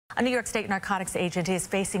A New York State narcotics agent is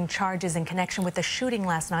facing charges in connection with the shooting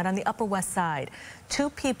last night on the Upper West Side. 2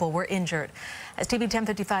 people were injured. As TV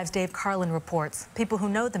 1055's Dave Carlin reports, people who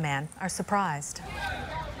know the man are surprised.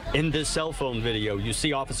 In this cell phone video, you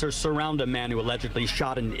see officers surround a man who allegedly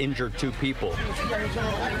shot and injured 2 people.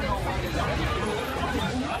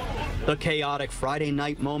 The chaotic Friday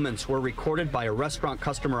night moments were recorded by a restaurant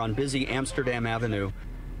customer on busy Amsterdam Avenue.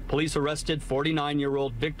 Police arrested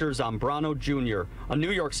 49-year-old Victor Zambrano Jr., a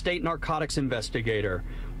New York State narcotics investigator.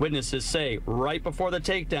 Witnesses say right before the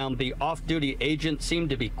takedown, the off-duty agent seemed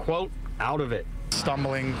to be, quote, out of it.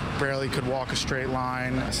 Stumbling, barely could walk a straight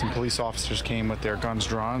line. Some police officers came with their guns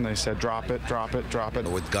drawn. They said, drop it, drop it, drop it.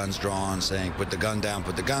 With guns drawn, saying, put the gun down,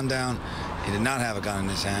 put the gun down. He did not have a gun in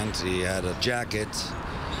his hand. He had a jacket.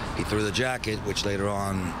 He threw the jacket, which later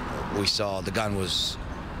on we saw the gun was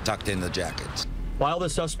tucked in the jacket. While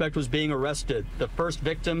the suspect was being arrested, the first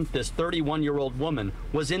victim, this 31-year-old woman,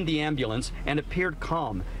 was in the ambulance and appeared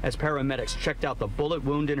calm as paramedics checked out the bullet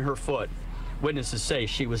wound in her foot. Witnesses say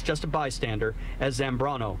she was just a bystander as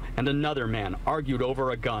Zambrano and another man argued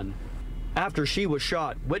over a gun. After she was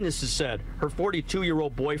shot, witnesses said her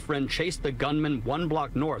 42-year-old boyfriend chased the gunman 1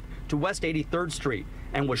 block north to West 83rd Street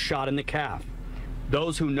and was shot in the calf.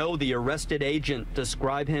 Those who know the arrested agent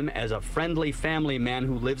describe him as a friendly family man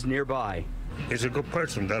who lives nearby. He's a good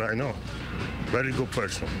person that I know. Very good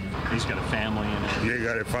person. He's got a family in it. Yeah, he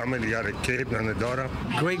got a family, he got a kid and a daughter.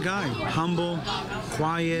 Great guy, humble,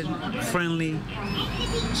 quiet, friendly.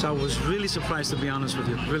 So I was really surprised, to be honest with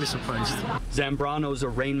you, really surprised. Zambrano's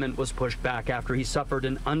arraignment was pushed back after he suffered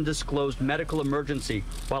an undisclosed medical emergency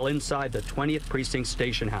while inside the 20th Precinct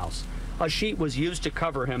station house. A sheet was used to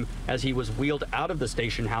cover him as he was wheeled out of the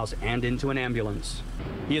station house and into an ambulance.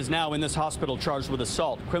 He is now in this hospital charged with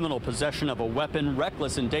assault, criminal possession of a weapon,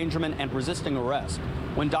 reckless endangerment, and resisting arrest.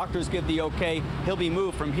 When doctors give the okay, he'll be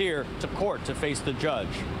moved from here to court to face the judge.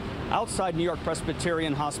 Outside New York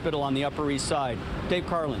Presbyterian Hospital on the Upper East Side, Dave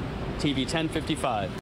Carlin, TV 1055.